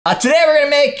Today we're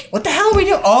gonna make, what the hell are we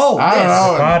doing? Oh, I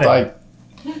don't know, like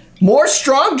more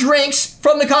strong drinks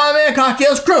from the Common Man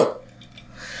Cocktails crew.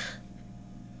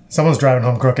 Someone's driving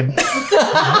home crooked.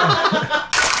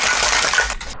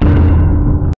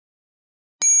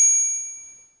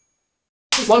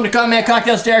 Welcome to Common Man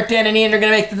Cocktails. Derrick, Dan, and Ian are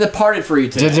gonna make the Departed for you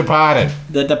today. The Departed.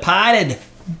 The Departed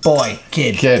boy,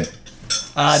 kid.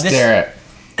 Stare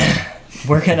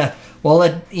it. We'll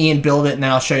let Ian build it and then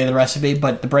I'll show you the recipe,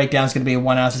 but the breakdown's going to be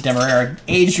 1 ounce of Demerara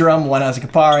Aged Rum, 1 ounce of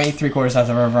Campari, 3/4 ounce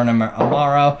of Averna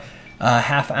Amaro,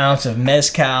 ½ ounce of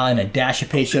Mezcal, and a dash of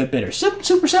Peychaud bitter.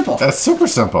 Super simple. That's super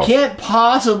simple. Can't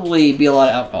possibly be a lot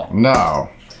of alcohol. No.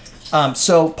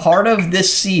 So part of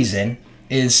this season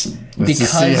is because... to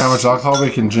see how much alcohol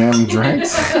we can jam in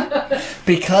drinks?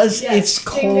 Because it's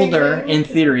colder, in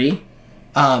theory...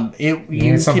 you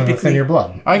need something to thin your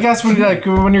blood. I guess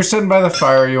when you're sitting by the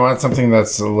fire, you want something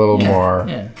that's a little more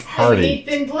hearty. You need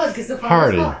thin blood because the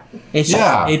fire's hot.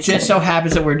 It just so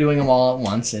happens that we're doing them all at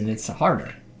once, and it's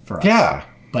harder for us. Yeah.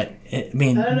 But, I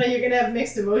mean... I don't know, you're going to have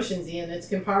mixed emotions, Ian. It's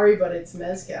Campari, but it's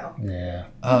Mezcal. Yeah.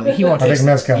 He won't taste I think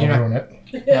Mezcal will ruin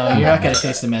it. No, you're not going to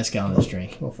taste the Mezcal in this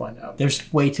drink. We'll find out. There's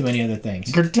way too many other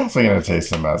things. You're definitely going to taste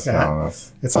the Mezcal on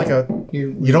this. It's like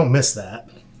you don't miss that.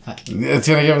 It's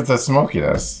going to give it the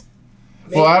smokiness.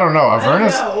 Maybe. Well, I don't know.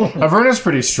 Averna's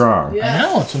pretty strong. Yeah. I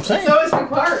know, that's what I'm saying. So is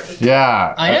Campari.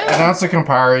 Yeah. I know. 1 ounce of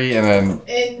Campari and then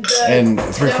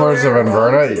 3/4 of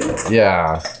Averna.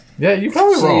 Yeah. Yeah, you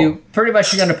probably will. So you pretty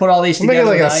much are going to put all these Make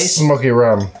together it like with a ice. smoky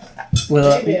rum.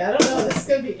 Maybe, I don't know. This is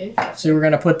going to be interesting. So we're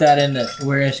going to put that in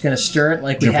we're just going to stir it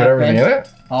like we Did you put have everything been in it?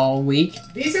 all week.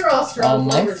 These are all strong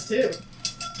flavors, too.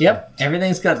 Yep,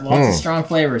 everything's got lots of strong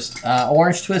flavors.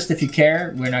 Orange twist if you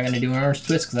care. We're not going to do an orange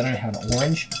twist because I don't have an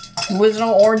orange. There's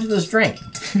no orange in this drink.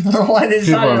 I don't know why there's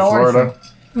not an orange. Florida.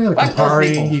 Yeah, the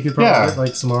Campari, you could probably get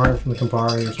like some orange from the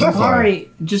Campari or something. Campari,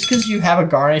 just because you have a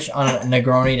garnish on a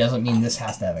negroni doesn't mean this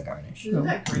has to have a garnish. Isn't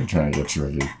that I'm great? trying to get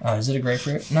tricky. Oh, is it a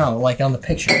grapefruit? No, like on the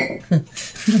picture.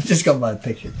 Just go by the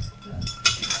picture.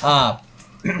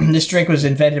 This drink was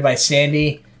invented by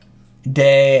Sandy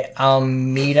De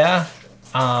Almeida.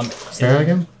 Say that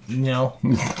again? No.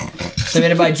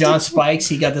 Submitted by Jon Spikes.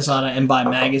 He got this on an Imbibe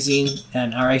magazine.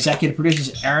 And our executive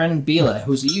producer is Aaron Bila,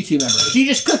 who's a YouTube member. If you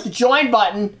just click the join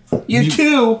button, you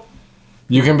too.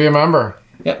 You can be a member.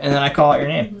 Yep, and then I call out your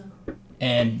name.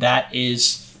 And that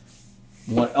is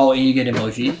what. Oh, and you get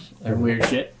emojis or weird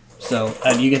shit. So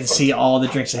you get to see all the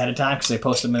drinks ahead of time because they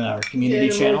post them in our community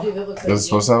channel. Is it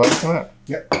supposed to have like that?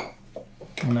 Yep.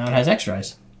 Well, now it has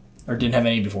extras. Or didn't have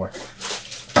any before.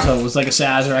 So it was like a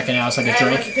Sazerac and now it's like a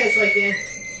drink. What it tastes like, Dan.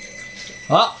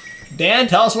 Oh, Dan,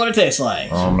 tell us what it tastes like.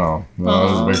 Oh no.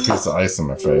 There's a big piece of ice in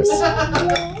my face.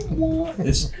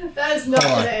 That is not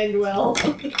going to end well.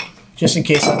 Just in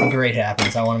case something great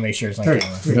happens, I want to make sure it's on camera.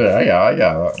 Yeah, I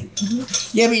got it.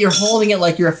 Yeah, but you're holding it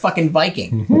like you're a fucking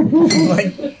Viking.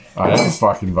 Like, I am a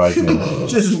fucking Viking.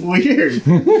 just weird.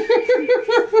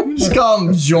 Just call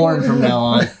him Jorn from now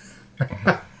on.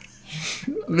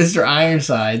 Mr.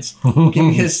 Ironsides. Give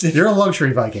me his... You're a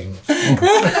luxury Viking.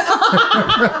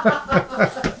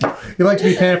 You like to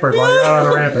be pampered while you're out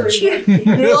on a rampage.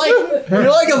 You're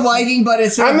like a Viking, but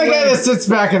it's... I'm the guy that sits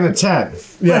back in the tent.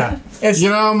 Yeah. You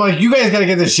know, I'm like, you guys gotta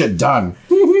get this shit done.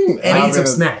 And eat some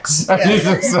snacks. I need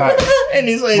some snacks. And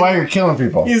he's like... While you're killing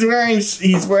people. He's wearing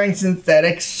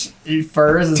synthetic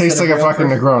furs. Tastes like a fucking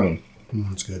Negroni.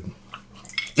 It's good.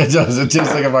 It does. It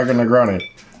tastes like a fucking Negroni.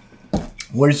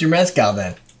 Where's your Mezcal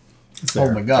then?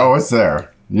 Oh my god. Oh, it's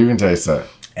there. You can taste it.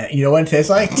 You know what it tastes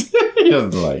like? He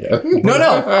doesn't like it. No.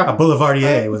 A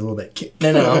Boulevardier with a little bit kick.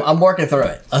 No. I'm working through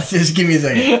it. Just give me a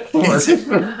second.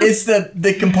 It's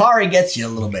the Campari gets you a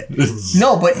little bit.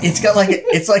 No, but it's got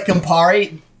it's like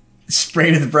Campari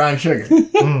sprayed with brown sugar.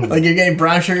 Like you're getting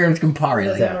brown sugar and Campari.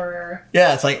 Like that.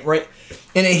 Yeah, it's like right,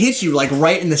 and it hits you like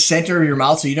right in the center of your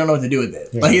mouth, so you don't know what to do with it.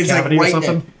 Yeah, like it's like right or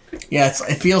something? Yeah,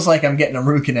 it feels like I'm getting a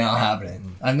root canal happening.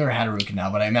 I've never had a root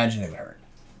canal, but I imagine it would hurt.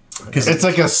 Because it's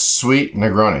like a sweet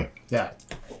Negroni. Yeah.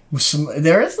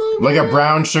 There is a little like a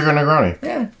brown sugar Negroni.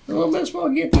 Yeah, a little bit of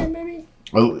smoky up there, maybe.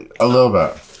 A little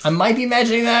bit. I might be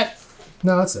imagining that.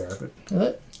 No, that's there, but Is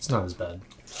it? it's not as bad.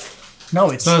 No,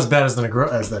 It's not as bad as the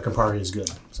Campari is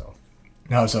good. So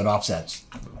no, so it offsets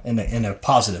in a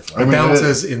positive way. I mean,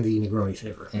 balances in the Negroni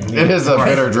favor. It is a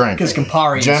bitter drink. Because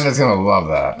Campari Jen is gonna love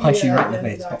that. punch you right in the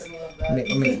Jen's face. not gonna love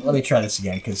that. Let me try this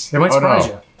again, because It might surprise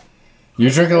no. You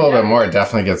drink a little bit more, it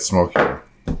definitely gets smokier.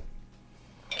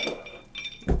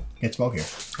 it's smokier.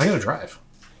 I gotta drive.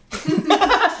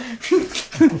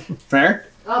 Fair?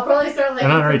 I'll probably start liking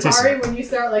I'm not already tasting Campari when you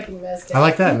start liking Mezcal. I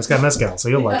like that. And it's got Mezcal, so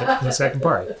you'll like it. It's got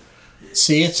Campari.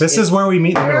 See, this is where we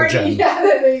meet the middle, Jen. Yeah,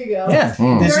 there you go. Yeah. You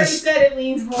already said it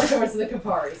leans more towards the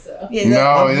Campari, so. Yeah,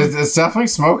 no, it's definitely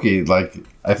smoky. Like,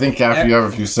 I think after you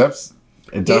have a few sips,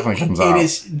 it definitely comes out. It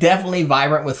is definitely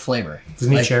vibrant with flavor. Does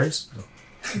it need cherries?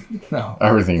 No.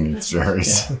 Everything needs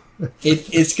cherries. Yeah.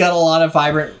 It's got a lot of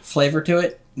vibrant flavor to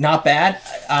it. Not bad.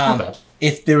 Not bad.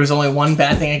 If there was only one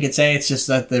bad thing I could say, it's just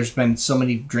that there's been so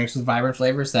many drinks with vibrant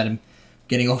flavors that I'm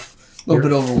getting a little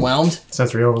bit overwhelmed.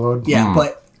 Sensory overload. Yeah,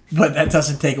 but that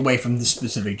doesn't take away from the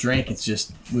specific drink. It's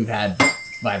just we've had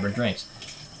vibrant drinks.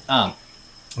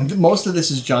 Most of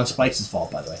this is Jon Spikes' fault,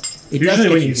 by the way. It usually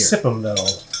when you sip them, though.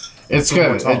 It's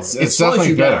good. It's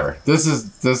definitely better. This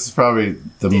is probably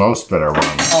the most bitter one.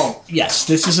 Oh yes,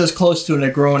 this is as close to a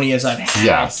Negroni as I've had.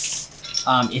 Yes.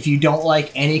 If you don't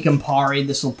like any Campari,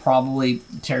 this will probably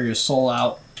tear your soul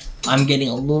out. I'm getting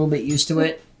a little bit used to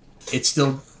it. It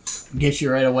still gets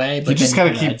you right away, but you just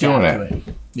gotta keep doing it.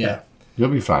 Yeah, you'll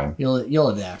be fine. You'll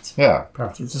adapt. Yeah,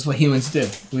 this is what humans do.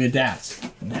 We adapt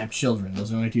and have children.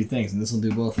 Those are only two things, and this will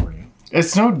do both for you.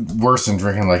 It's no worse than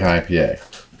drinking like an IPA.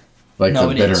 Like the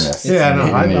bitterness. Yeah, no,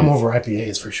 I'm over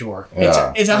IPAs for sure.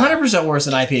 Yeah. It's 100% worse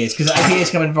than IPAs because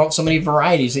IPAs come in so many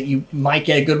varieties that you might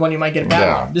get a good one, you might get a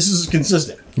bad one. This is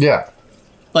consistent. Yeah.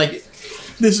 Like,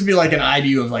 this would be like an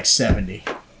IBU of like 70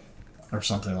 or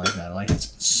something like that. Like,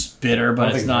 it's bitter,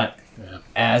 but it's not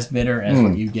as bitter as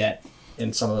what you get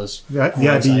in some of those. The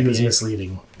IBU is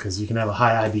misleading because you can have a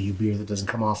high IBU beer that doesn't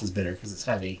come off as bitter because it's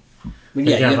heavy. You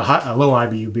can have a low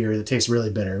IBU beer that tastes really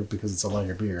bitter because it's a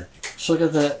lighter beer. Just look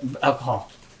at the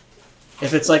alcohol.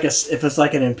 If it's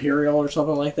like an imperial or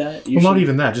something like that. Well, not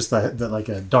even that. Just that like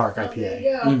a dark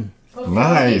IPA.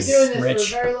 Nice. Been doing this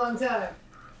for a very long time.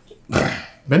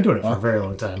 Been doing it for a very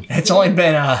long time. It's only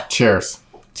been cheers.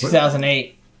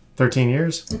 2008. 13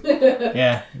 years.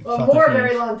 Yeah. Well, more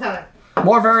very long time.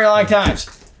 More very long times.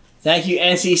 Thank you,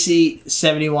 NCC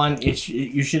 71.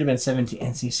 You should have been 17.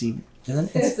 NCC.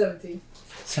 Isn't it? 17.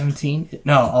 17?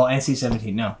 No. Oh, NC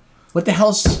 17. No. What the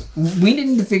hell's... We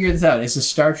didn't figure this out. It's a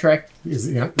Star Trek...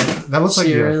 that looks like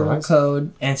serial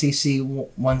code NCC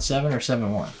 17 or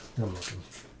 71. I'm looking.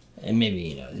 And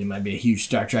maybe, you might be a huge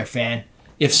Star Trek fan.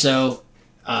 If so,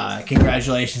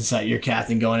 congratulations on your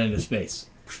captain going into space.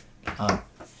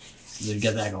 You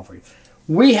get that going for you.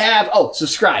 We have... Oh,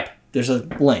 subscribe. There's a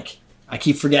link. I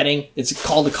keep forgetting. It's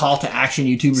called the call to action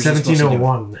YouTubers.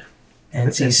 1701.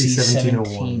 NCC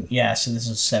 1701. Yeah, so this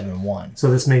is 7-1.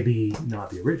 So this may be not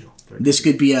the original. This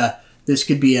could be a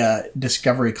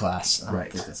discovery class. I don't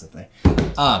think that's a thing.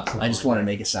 I just want to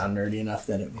make it sound nerdy enough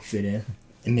that it would fit in.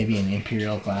 And maybe an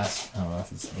imperial class. I don't know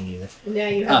if it's a thing either. And now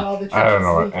you have all the I don't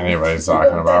know what anybody's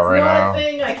talking about right now. Not a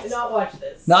thing. I cannot watch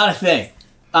this. Not a thing.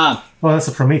 Well, that's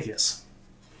a Prometheus.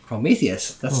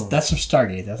 Prometheus? That's from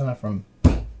Stargate. That's not from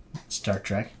Star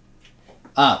Trek.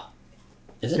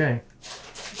 Is it? Okay.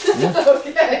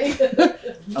 Okay.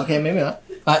 Okay, maybe not.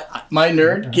 My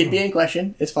nerd kid being in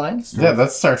question. It's fine. Yeah,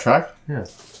 that's Star Trek. Yeah.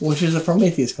 Which is the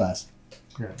Prometheus class.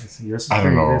 Yeah, I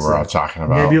don't know what we're all talking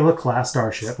about. Nebula class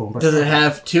starship. Does it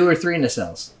have 2 or 3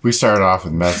 nacelles? We started off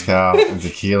with Mezcal and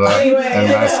tequila and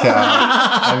Mezcal.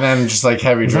 And then just like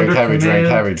heavy drink.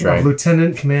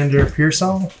 Lieutenant Commander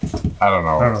Pearsall? I don't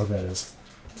know. I don't know what that is.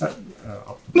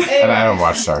 And I don't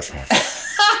watch Star Trek.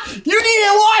 You need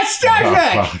to watch Star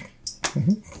Trek!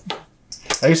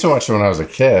 I used to watch it when I was a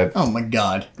kid. Oh my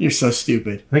god. You're so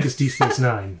stupid. I think it's Deep Space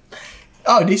Nine.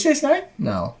 Oh, Deep Space Nine?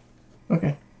 No.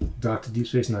 Okay. Dr. Deep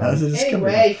Space Nine. That was a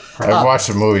discovery. Anyway. I've watched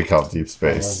a movie called Deep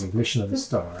Space. Mission of the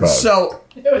Stars. But So,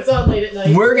 It was on late at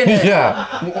night. we're gonna...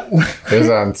 yeah. It was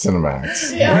on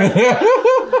Cinemax. Yeah.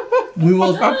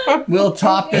 We'll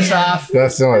top this off.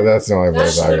 That's the only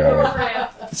place I got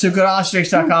it. So go to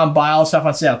ostrix.com, buy all the stuff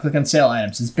on sale. Click on sale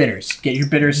items. It's bitters. Get your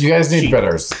bitters. You guys need cheap.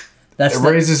 bitters. It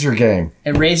raises your game.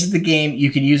 It raises the game.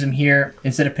 You can use them here.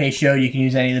 Instead of Peychaud, you can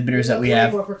use any of the bitters that we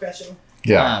have. More professional.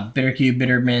 Yeah. Bitter Cube,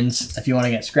 Bitter Mins. If you want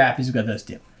to get scrappies, we've got those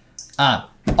too.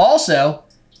 Also,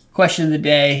 question of the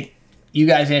day. You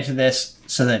guys answer this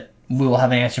so that we will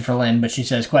have an answer for Lynn. But she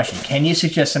says, question, can you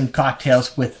suggest some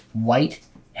cocktails with white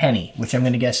Henny, which I'm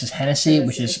going to guess is Hennessy,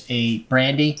 which is a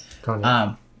brandy.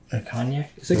 Cognac.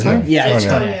 Cognac? Is it cognac? Yeah, it's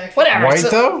Cognac. cognac. Whatever. White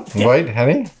though? Yeah. White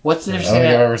Henny? What's the I difference? don't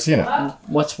think I've ever seen it.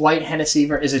 What's white Hennessy?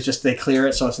 Is it just they clear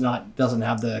it so it's doesn't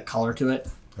have the color to it?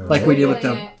 Like we did with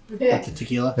the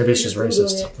tequila? Maybe it's just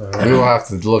racist. We will have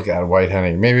to look at white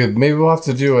Henny. Maybe we'll have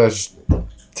to do a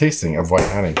tasting of white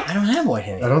Henny. I don't have white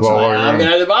Henny. I don't Well, I'm going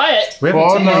to have to buy it. We haven't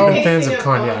Well, really no. been fans of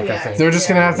cognac, I think. They're just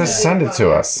gonna have to send it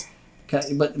to us.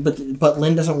 Okay, but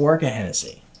Lynn doesn't work at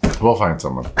Hennessy. We'll find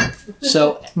someone.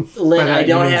 So, Lynn, I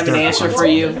don't have an answer for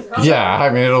you. Yeah, I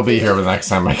mean it'll be here the next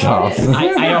time I come. I don't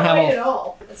have Wait at a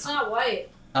all. It's not white.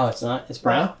 Oh, it's not? It's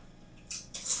brown?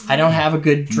 I don't have a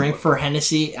good drink for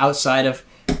Hennessy outside of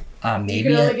maybe. You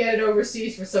can only get it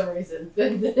overseas for some reason.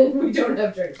 Then we don't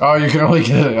have drinks. Oh, you can only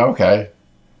get it. Okay.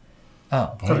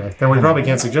 Oh. Okay. Then we probably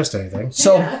can't suggest anything.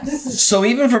 So, Yeah. so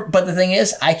even for, but the thing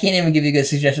is, I can't even give you a good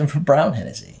suggestion for brown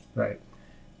Hennessy. Right.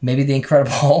 Maybe the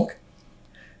Incredible Hulk.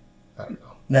 I don't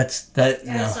know. That's that.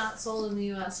 Yeah, it's not sold in the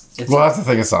U.S. It's We'll have to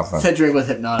think of something. it's a drink with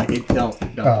Hypnotic. Don't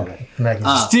do it. Megan.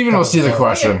 Steven will see the Like a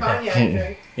question. cognac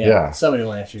drink. Yeah. Somebody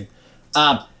will answer you.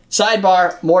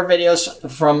 Sidebar, more videos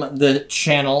from the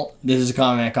channel. This is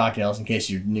Common Man Cocktails, in case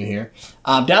you're new here.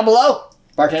 Down below,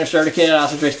 bartender starter kit at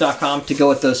awesometrace.com to go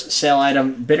with those sale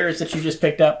item bitters that you just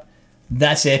picked up.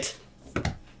 That's it.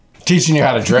 Teaching you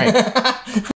how to drink.